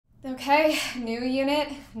Okay, new unit,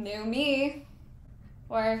 new me,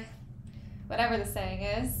 or whatever the saying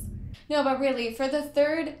is. No, but really, for the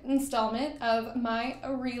third installment of my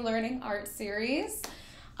relearning art series,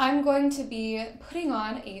 I'm going to be putting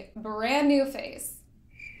on a brand new face.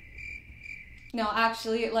 No,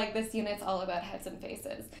 actually, like, this unit's all about heads and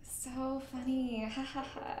faces. So funny, ha ha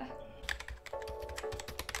ha.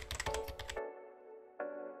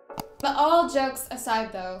 But all jokes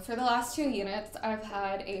aside though, for the last 2 units, I've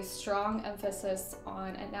had a strong emphasis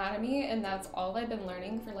on anatomy, and that's all I've been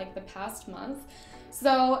learning for like the past month.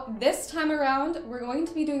 So this time around, we're going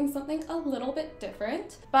to be doing something a little bit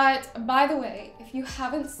different. But by the way, if you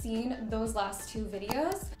haven't seen those last 2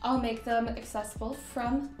 videos, I'll make them accessible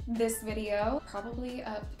from this video, probably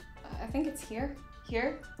up, I think it's here,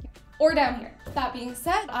 or down here. That being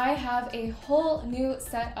said, I have a whole new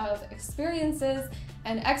set of experiences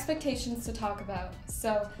and expectations to talk about.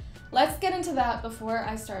 So let's get into that before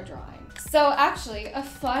I start drawing. So actually, a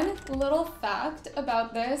fun little fact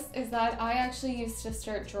about this is that I actually used to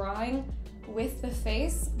start drawing with the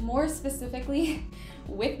face, more specifically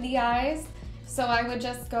with the eyes. So I would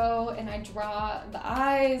just go and I draw the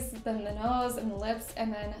eyes, then the nose and the lips,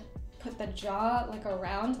 and then put the jaw like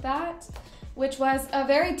around that, which was a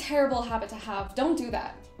very terrible habit to have. Don't do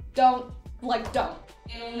that. Don't.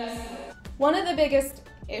 One of the biggest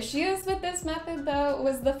issues with this method though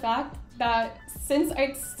was the fact that since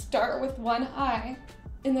I'd start with one eye,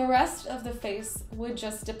 and the rest of the face would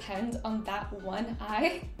just depend on that one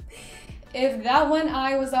eye. If that one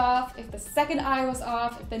eye was off, if the second eye was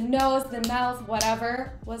off, if the nose, the mouth,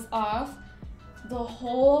 whatever was off, the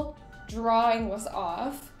whole drawing was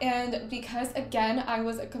off. And because again, I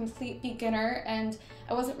was a complete beginner and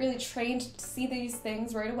I wasn't really trained to see these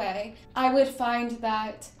things right away, I would find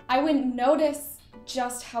that I wouldn't notice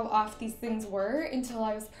just how off these things were until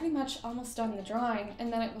I was pretty much almost done the drawing,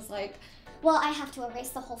 and then it was like, well, I have to erase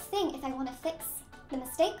the whole thing if I want to fix the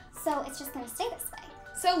mistake, so it's just going to stay this way.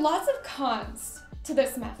 So lots of cons to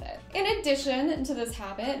this method. In addition to this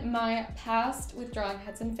habit, my past with drawing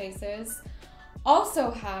heads and faces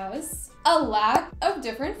also has a lack of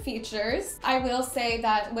different features. I will say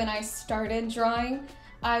that when I started drawing,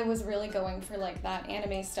 I was really going for like that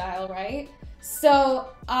anime style, right? So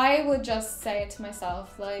I would just say to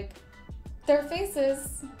myself, like, their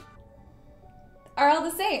faces are all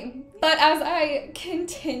the same. But as I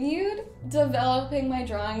continued developing my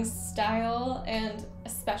drawing style, and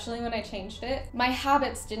especially when I changed it, my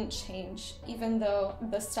habits didn't change, even though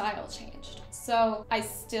the style changed. So I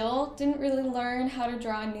still didn't really learn how to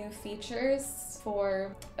draw new features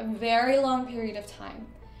for a very long period of time.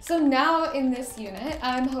 So now in this unit,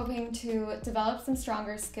 I'm hoping to develop some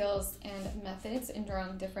stronger skills and methods in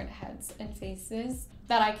drawing different heads and faces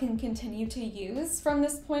that I can continue to use from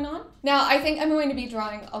this point on. Now, I think I'm going to be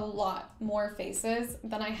drawing a lot more faces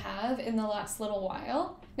than I have in the last little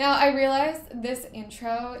while. Now, I realize this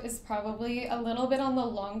intro is probably a little bit on the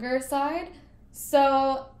longer side,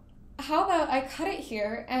 so how about I cut it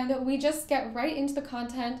here and we just get right into the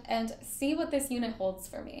content and see what this unit holds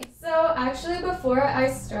for me. So actually, before I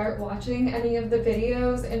start watching any of the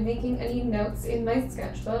videos and making any notes in my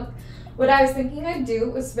sketchbook, what I was thinking I'd do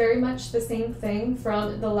was very much the same thing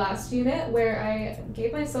from the last unit, where I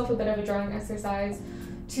gave myself a bit of a drawing exercise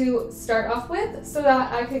to start off with so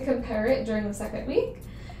that I could compare it during the second week.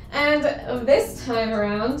 And this time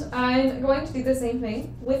around, I'm going to do the same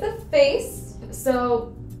thing with a face.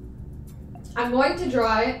 So I'm going to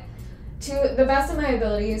draw it to the best of my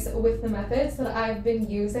abilities with the methods that I've been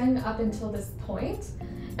using up until this point.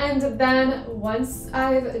 And then once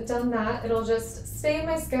I've done that, it'll just stay in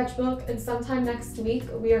my sketchbook, and sometime next week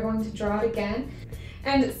we are going to draw it again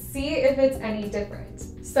and see if it's any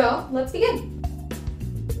different. So let's begin.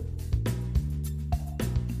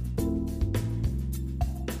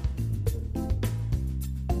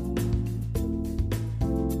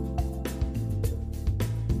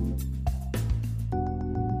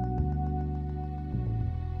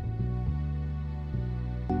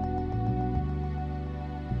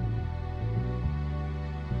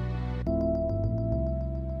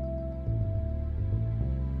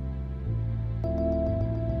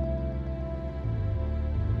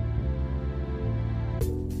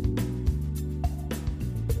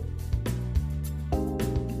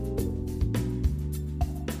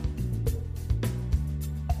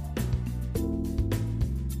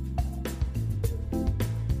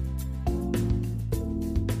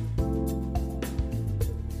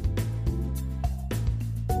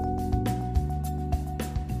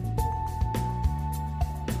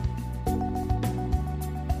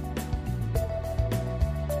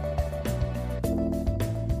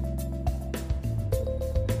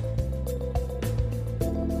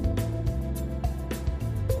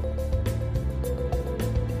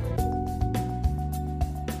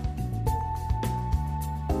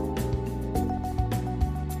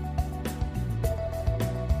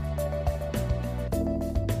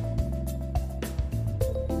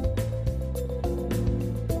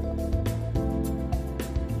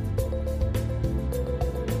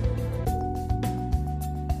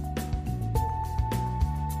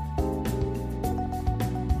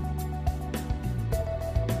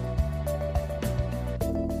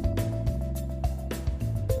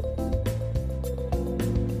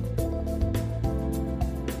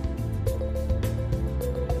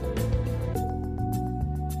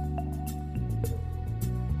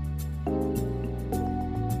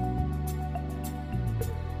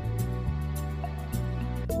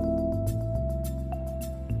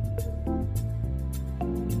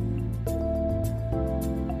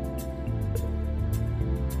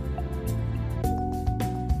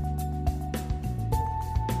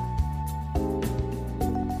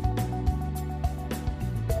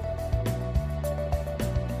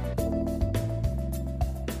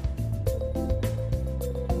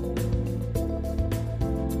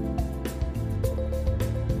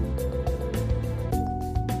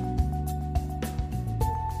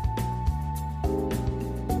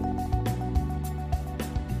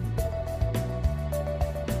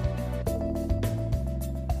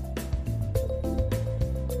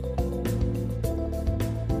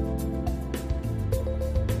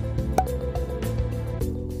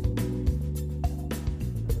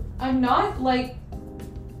 I'm not like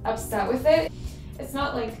upset with it. It's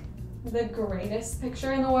not like the greatest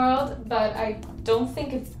picture in the world, but I don't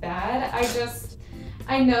think it's bad.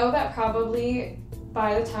 I know that probably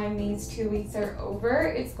by the time these 2 weeks are over,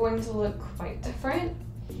 it's going to look quite different.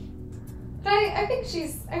 But I think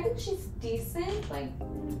she's decent. Like,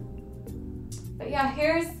 but yeah,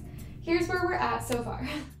 here's where we're at so far.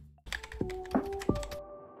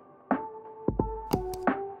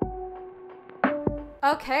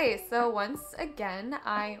 Okay, so once again,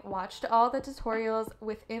 I watched all the tutorials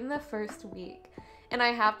within the first week, and I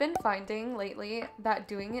have been finding lately that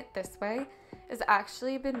doing it this way has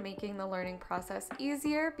actually been making the learning process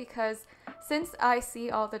easier, because since I see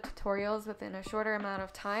all the tutorials within a shorter amount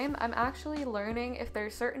of time, I'm actually learning if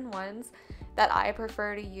there's certain ones that I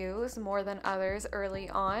prefer to use more than others early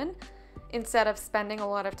on, instead of spending a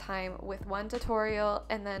lot of time with one tutorial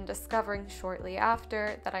and then discovering shortly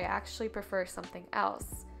after that I actually prefer something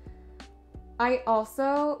else. I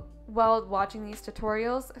also, while watching these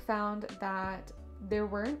tutorials, found that there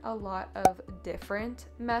weren't a lot of different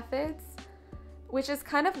methods, which is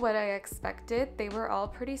kind of what I expected. They were all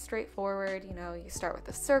pretty straightforward. You know, you start with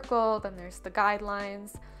a circle, then there's the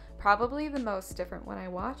guidelines. Probably the most different one I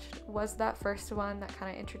watched was that first one that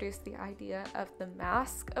kind of introduced the idea of the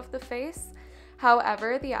mask of the face.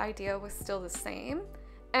 However, the idea was still the same.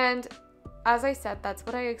 And as I said, that's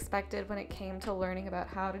what I expected when it came to learning about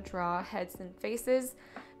how to draw heads and faces,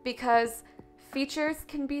 because features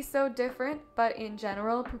can be so different, but in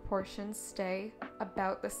general, proportions stay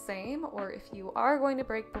about the same. Or if you are going to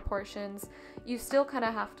break proportions, you still kind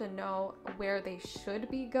of have to know where they should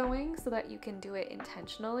be going so that you can do it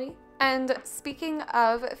intentionally. And speaking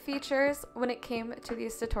of features, when it came to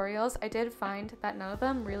these tutorials, I did find that none of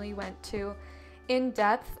them really went too in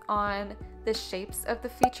depth on the shapes of the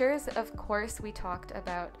features. Of course, we talked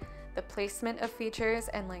about the placement of features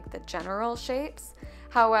and like the general shapes.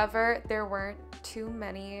 However, there weren't too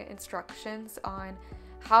many instructions on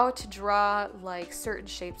how to draw like certain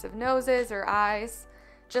shapes of noses or eyes,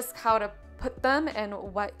 just how to put them and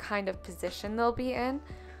what kind of position they'll be in.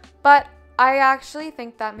 But I actually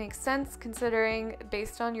think that makes sense, considering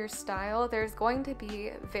based on your style, there's going to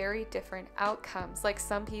be very different outcomes. Like,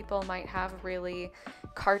 some people might have really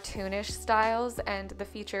cartoonish styles and the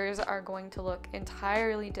features are going to look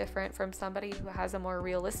entirely different from somebody who has a more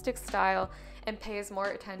realistic style and pays more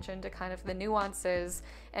attention to kind of the nuances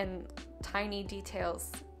and tiny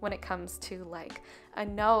details when it comes to like a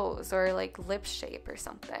nose or like lip shape or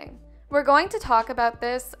something. We're going to talk about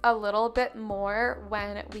this a little bit more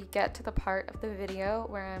when we get to the part of the video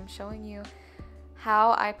where I'm showing you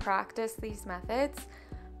how I practice these methods,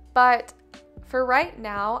 but for right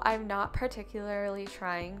now, I'm not particularly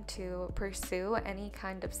trying to pursue any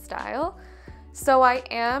kind of style. So I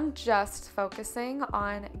am just focusing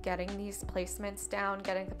on getting these placements down,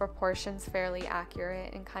 getting the proportions fairly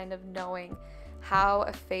accurate, and kind of knowing how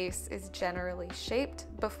a face is generally shaped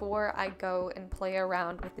before I go and play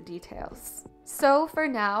around with the details. So for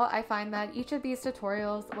now, I find that each of these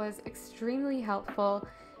tutorials was extremely helpful,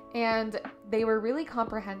 and they were really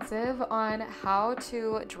comprehensive on how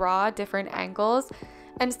to draw different angles,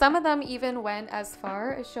 and some of them even went as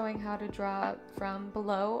far as showing how to draw from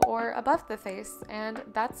below or above the face, and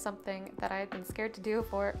that's something that I had been scared to do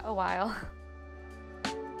for a while.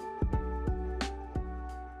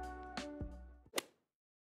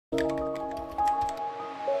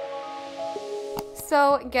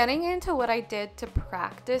 So getting into what I did to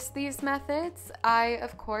practice these methods, I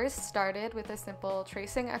of course started with a simple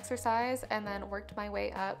tracing exercise and then worked my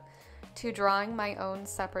way up to drawing my own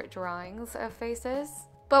separate drawings of faces.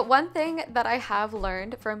 But one thing that I have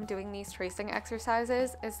learned from doing these tracing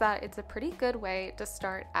exercises is that it's a pretty good way to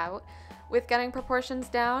start out with getting proportions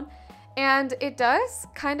down, and it does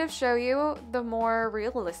kind of show you the more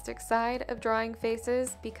realistic side of drawing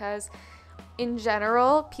faces, because in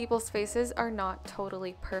general, people's faces are not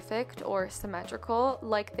totally perfect or symmetrical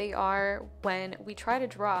like they are when we try to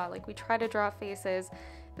draw. Like, we try to draw faces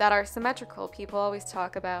that are symmetrical. People always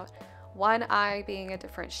talk about one eye being a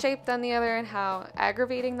different shape than the other and how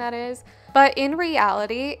aggravating that is. But in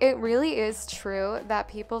reality, it really is true that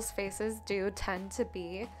people's faces do tend to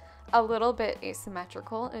be a little bit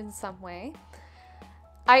asymmetrical in some way.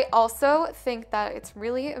 I also think that it's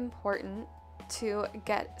really important to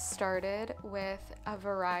get started with a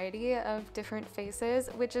variety of different faces,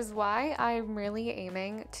 which is why I'm really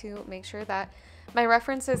aiming to make sure that my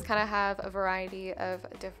references kind of have a variety of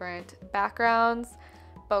different backgrounds,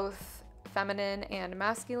 both feminine and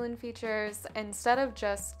masculine features, instead of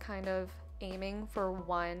just kind of aiming for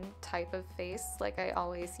one type of face like I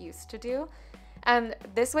always used to do. And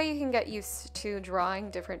this way you can get used to drawing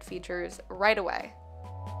different features right away.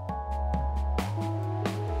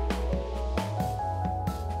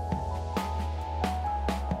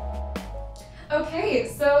 Okay,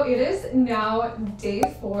 so it is now day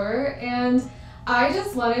 4, and I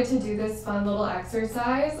just wanted to do this fun little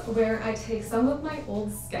exercise where I take some of my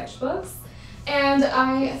old sketchbooks and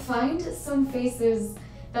I find some faces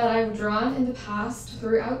that I've drawn in the past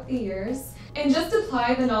throughout the years and just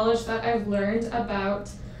apply the knowledge that I've learned about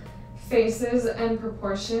faces and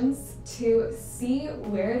proportions to see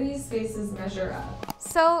where these faces measure up.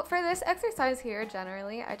 So for this exercise here,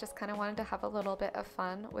 generally, I just kind of wanted to have a little bit of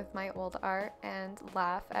fun with my old art and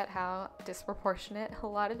laugh at how disproportionate a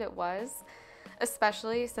lot of it was,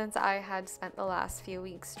 especially since I had spent the last few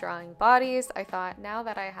weeks drawing bodies. I thought now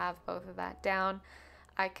that I have both of that down,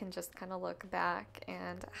 I can just kind of look back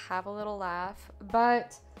and have a little laugh.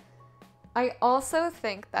 But I also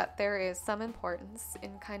think that there is some importance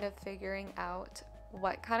in kind of figuring out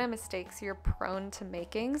what kind of mistakes you're prone to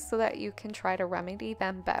making so that you can try to remedy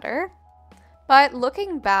them better. But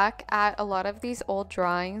looking back at a lot of these old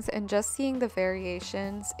drawings and just seeing the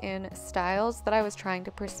variations in styles that I was trying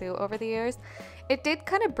to pursue over the years, it did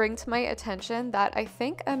kind of bring to my attention that I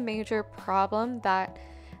think a major problem that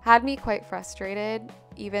had me quite frustrated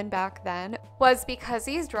even back then was because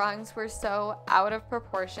these drawings were so out of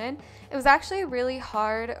proportion. It was actually really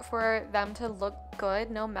hard for them to look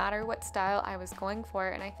good no matter what style I was going for,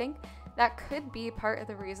 and I think that could be part of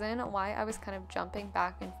the reason why I was kind of jumping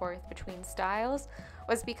back and forth between styles,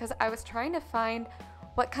 was because I was trying to find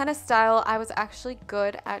what kind of style I was actually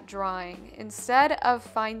good at drawing instead of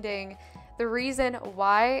finding the reason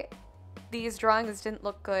why these drawings didn't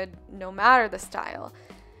look good no matter the style.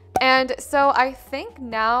 And so I think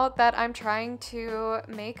now that I'm trying to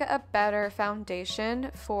make a better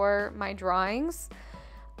foundation for my drawings,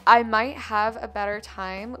 I might have a better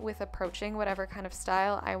time with approaching whatever kind of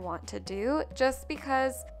style I want to do, just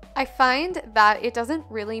because I find that it doesn't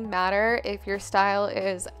really matter if your style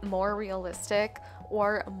is more realistic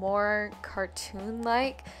or more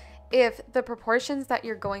cartoon-like if the proportions that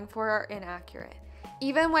you're going for are inaccurate.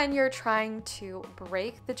 Even when you're trying to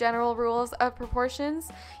break the general rules of proportions,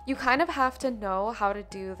 you kind of have to know how to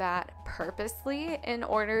do that purposely in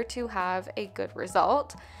order to have a good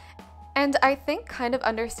result. And I think kind of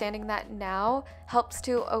understanding that now helps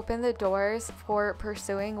to open the doors for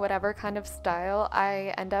pursuing whatever kind of style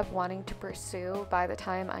I end up wanting to pursue by the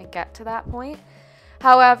time I get to that point.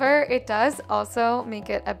 However, it does also make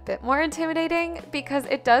it a bit more intimidating because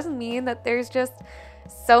it does mean that there's just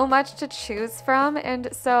so much to choose from, and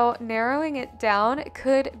so narrowing it down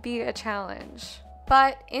could be a challenge.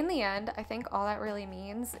 But in the end, I think all that really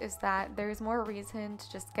means is that there's more reason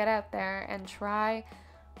to just get out there and try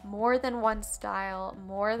more than one style,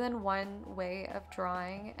 more than one way of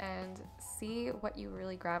drawing, and see what you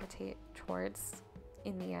really gravitate towards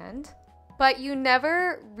in the end. But you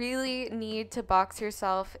never really need to box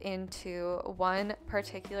yourself into one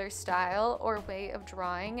particular style or way of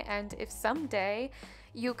drawing, and if someday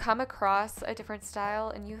you come across a different style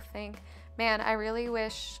and you think, man, I really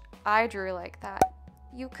wish I drew like that,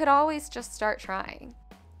 you could always just start trying.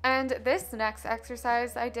 And this next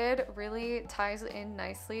exercise I did really ties in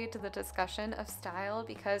nicely to the discussion of style,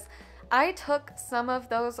 because I took some of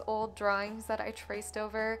those old drawings that I traced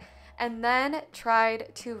over and then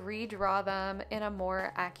tried to redraw them in a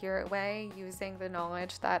more accurate way using the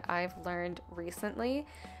knowledge that I've learned recently.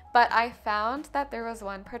 But I found that there was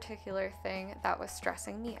one particular thing that was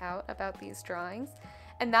stressing me out about these drawings,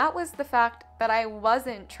 and that was the fact that I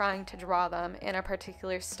wasn't trying to draw them in a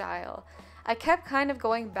particular style. I kept kind of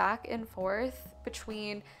going back and forth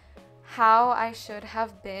between how I should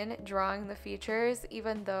have been drawing the features,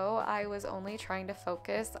 even though I was only trying to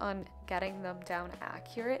focus on getting them down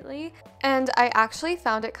accurately. And I actually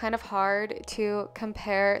found it kind of hard to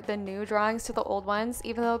compare the new drawings to the old ones,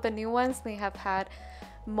 even though the new ones may have had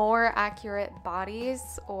more accurate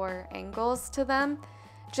bodies or angles to them,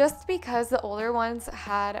 just because the older ones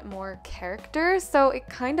had more characters. So it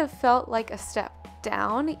kind of felt like a step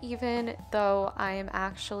down, even though I am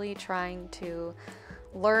actually trying to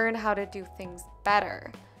learn how to do things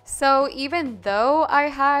better. So even though I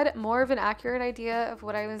had more of an accurate idea of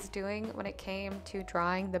what I was doing when it came to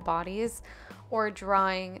drawing the bodies or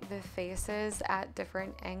drawing the faces at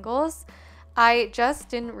different angles, I just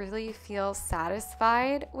didn't really feel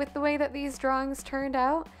satisfied with the way that these drawings turned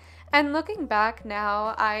out. And looking back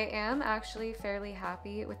now, I am actually fairly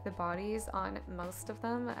happy with the bodies on most of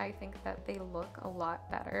them. I think that they look a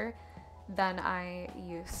lot better than I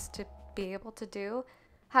used to be able to do.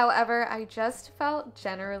 However, I just felt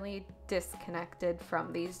generally disconnected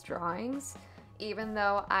from these drawings. even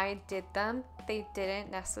though I did them, they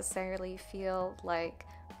didn't necessarily feel like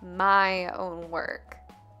my own work.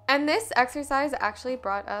 And this exercise actually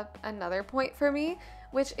brought up another point for me,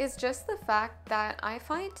 which is just the fact that I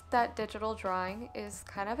find that digital drawing is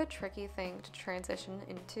kind of a tricky thing to transition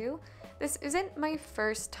into. This isn't my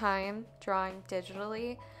first time drawing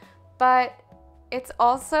digitally, but it's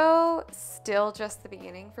also still just the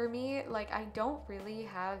beginning for me. Like, I don't really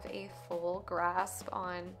have a full grasp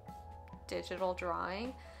on digital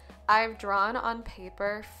drawing. I've drawn on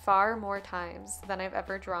paper far more times than I've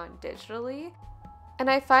ever drawn digitally. And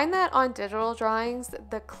I find that on digital drawings,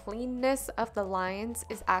 the cleanness of the lines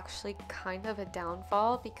is actually kind of a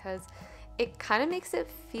downfall because it kind of makes it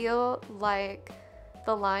feel like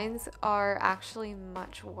the lines are actually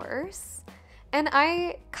much worse. And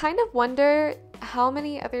I kind of wonder how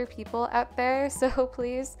many other people out there, so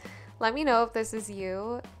please let me know if this is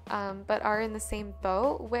you, but are in the same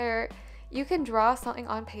boat where you can draw something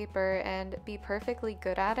on paper and be perfectly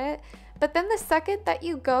good at it, but then the second that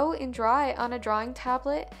you go and draw it on a drawing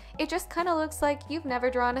tablet, it just kind of looks like you've never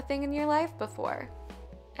drawn a thing in your life before.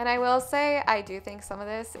 And I will say, I do think some of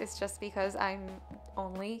this is just because I'm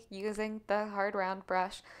only using the hard round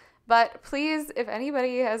brush. But please, if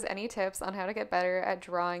anybody has any tips on how to get better at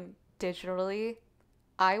drawing digitally,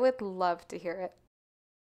 I would love to hear it.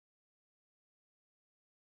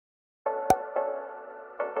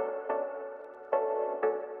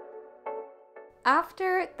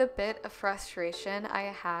 After the bit of frustration I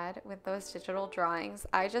had with those digital drawings,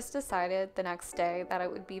 I just decided the next day that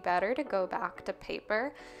it would be better to go back to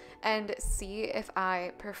paper and see if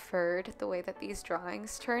I preferred the way that these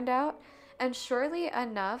drawings turned out. And surely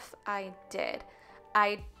enough, I did.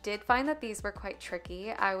 I did find that these were quite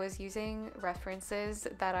tricky. I was using references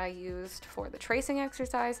that I used for the tracing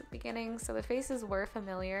exercise at the beginning, so the faces were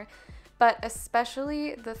familiar, but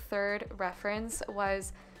especially the third reference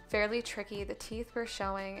was fairly tricky. The teeth were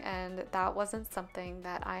showing, and that wasn't something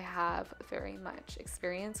that I have very much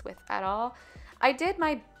experience with at all. I did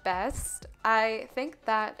my best. I think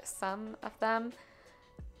that some of them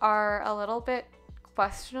are a little bit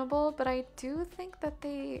questionable, but I do think that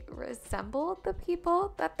they resemble the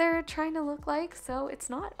people that they're trying to look like, so it's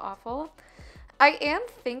not awful. I am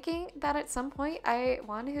thinking that at some point I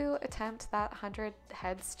want to attempt that 100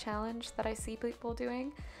 heads challenge that I see people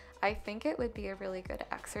doing. I think it would be a really good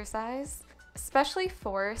exercise, especially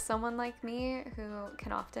for someone like me who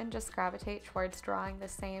can often just gravitate towards drawing the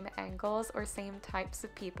same angles or same types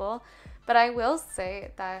of people. But I will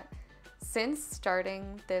say that since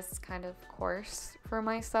starting this kind of course for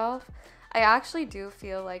myself, I actually do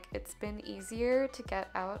feel like it's been easier to get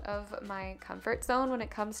out of my comfort zone when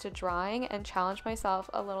it comes to drawing and challenge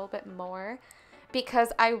myself a little bit more, because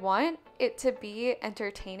I want it to be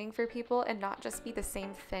entertaining for people and not just be the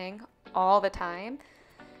same thing all the time.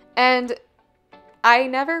 And I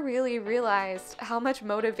never really realized how much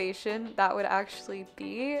motivation that would actually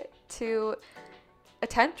be to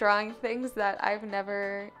attempt drawing things that I've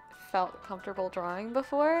never felt comfortable drawing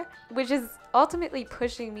before, which is ultimately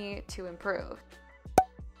pushing me to improve.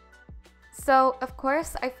 So, of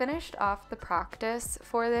course, I finished off the practice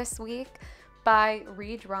for this week by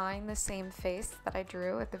redrawing the same face that I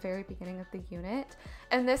drew at the very beginning of the unit.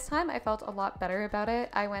 And this time I felt a lot better about it.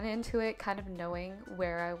 I went into it kind of knowing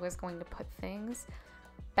where I was going to put things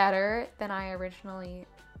better than I originally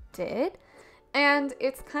did. And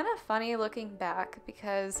it's kind of funny looking back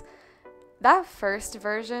because that first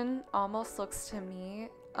version almost looks to me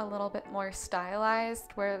a little bit more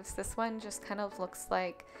stylized, whereas this one just kind of looks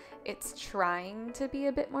like it's trying to be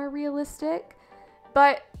a bit more realistic.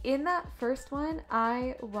 But in that first one,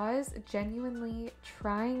 I was genuinely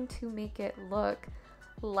trying to make it look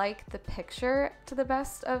like the picture to the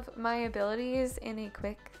best of my abilities in a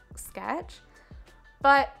quick sketch.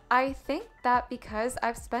 But I think that because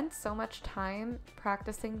I've spent so much time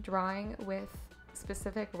practicing drawing with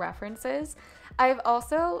specific references, I've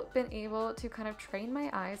also been able to kind of train my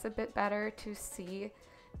eyes a bit better to see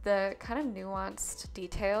the kind of nuanced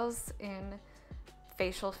details in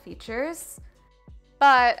facial features.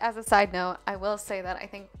 But as a side note, I will say that I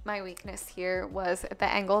think my weakness here was the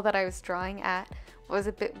angle that I was drawing at was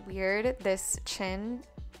a bit weird. This chin,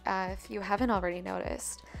 if you haven't already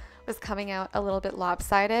noticed, was coming out a little bit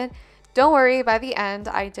lopsided. Don't worry, by the end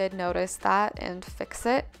I did notice that and fix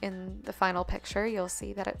it. In the final picture, you'll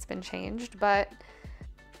see that it's been changed. But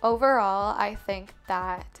overall, I think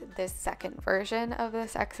that this second version of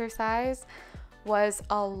this exercise was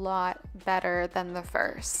a lot better than the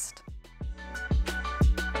first.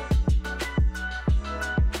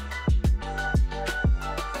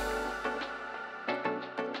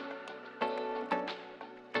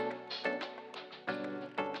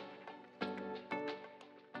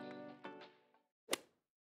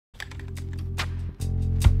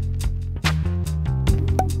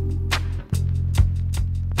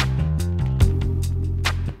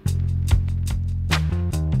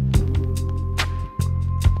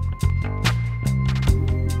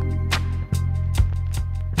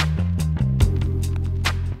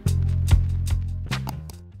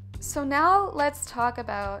 So now let's talk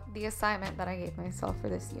about the assignment that I gave myself for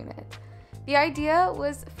this unit. The idea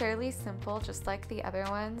was fairly simple, just like the other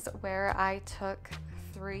ones, where I took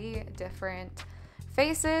 3 different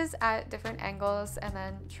faces at different angles and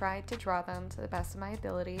then tried to draw them to the best of my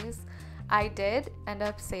abilities. I did end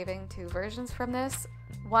up saving 2 versions from this,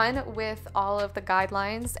 one with all of the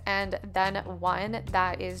guidelines and then one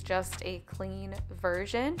that is just a clean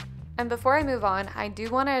version. And before I move on, I do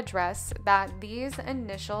want to address that these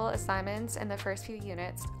initial assignments in the first few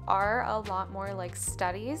units are a lot more like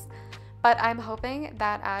studies, but I'm hoping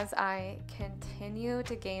that as I continue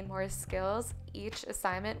to gain more skills, each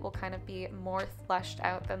assignment will kind of be more fleshed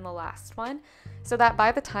out than the last one, so that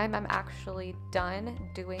by the time I'm actually done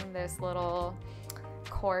doing this little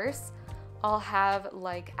course, I'll have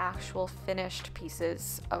like actual finished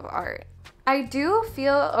pieces of art. I do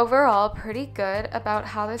feel overall pretty good about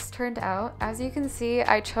how this turned out. As you can see,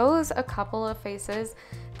 I chose a couple of faces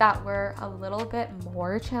that were a little bit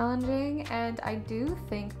more challenging, and I do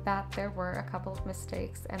think that there were a couple of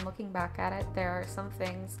mistakes, and looking back at it, there are some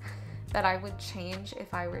things that I would change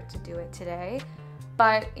if I were to do it today.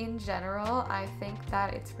 But in general, I think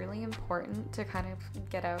that it's really important to kind of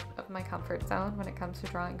get out of my comfort zone when it comes to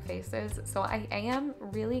drawing faces. So I am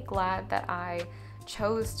really glad that I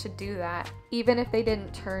chose to do that, even if they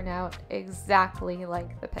didn't turn out exactly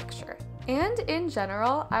like the picture. And in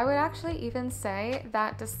general, I would actually even say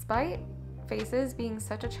that despite faces being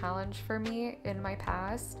such a challenge for me in my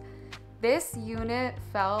past, this unit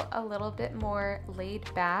felt a little bit more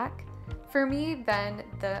laid back for me than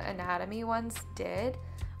the anatomy ones did,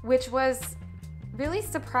 which was really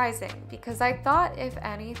surprising because I thought if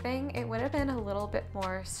anything it would have been a little bit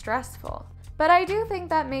more stressful. But I do think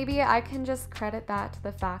that maybe I can just credit that to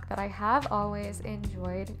the fact that I have always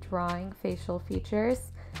enjoyed drawing facial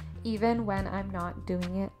features, even when I'm not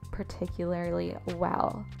doing it particularly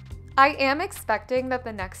well. I am expecting that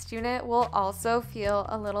the next unit will also feel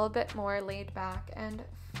a little bit more laid back and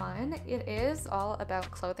fun. It is all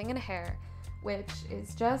about clothing and hair, which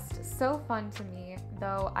is just so fun to me,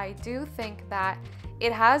 though I do think that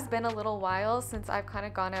it has been a little while since I've kind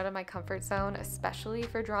of gone out of my comfort zone, especially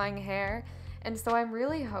for drawing hair. And so I'm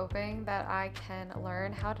really hoping that I can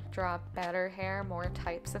learn how to draw better hair, more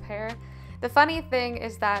types of hair. The funny thing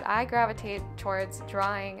is that I gravitate towards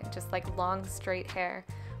drawing just like long straight hair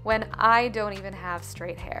when I don't even have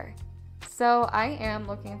straight hair. So I am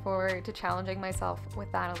looking forward to challenging myself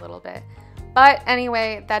with that a little bit. But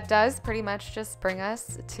anyway, that does pretty much just bring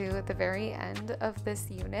us to the very end of this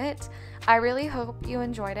unit. I really hope you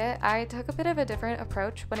enjoyed it. I took a bit of a different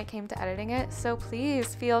approach when it came to editing it, so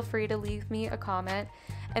please feel free to leave me a comment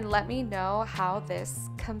and let me know how this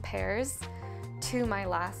compares to my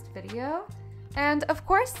last video. And of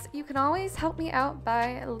course, you can always help me out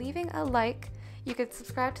by leaving a like. You could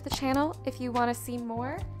subscribe to the channel if you want to see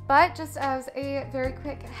more. But just as a very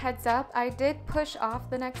quick heads up, I did push off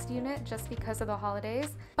the next unit just because of the holidays.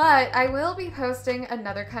 But I will be posting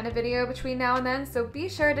another kind of video between now and then, so be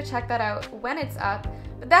sure to check that out when it's up.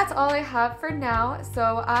 But that's all I have for now,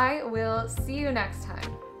 so I will see you next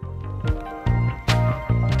time.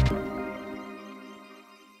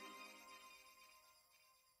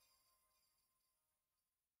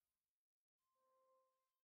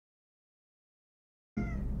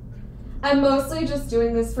 I'm mostly just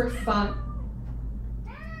doing this for fun.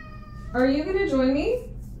 Are you gonna join me?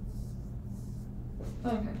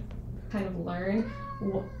 Okay. Kind of learn.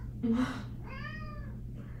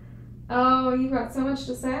 Oh, you've got so much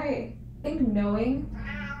to say. I think knowing.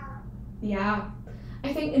 Yeah.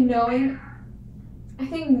 I think knowing.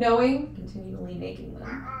 Continually making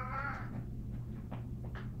them.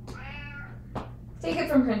 Take it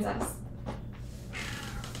from Princess.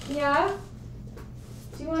 Yeah?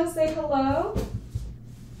 Do you want to say hello?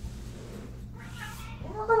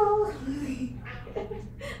 Hello.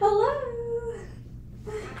 Hello.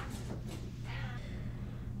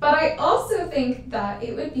 But I also think that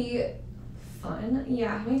it would be fun.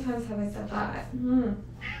 Yeah, how many times have I said that?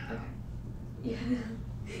 Okay. Yeah.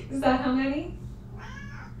 Is that how many?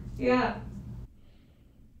 Yeah.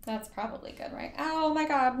 That's probably good, right? Oh my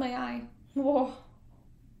god, my eye. Whoa.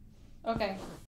 Okay.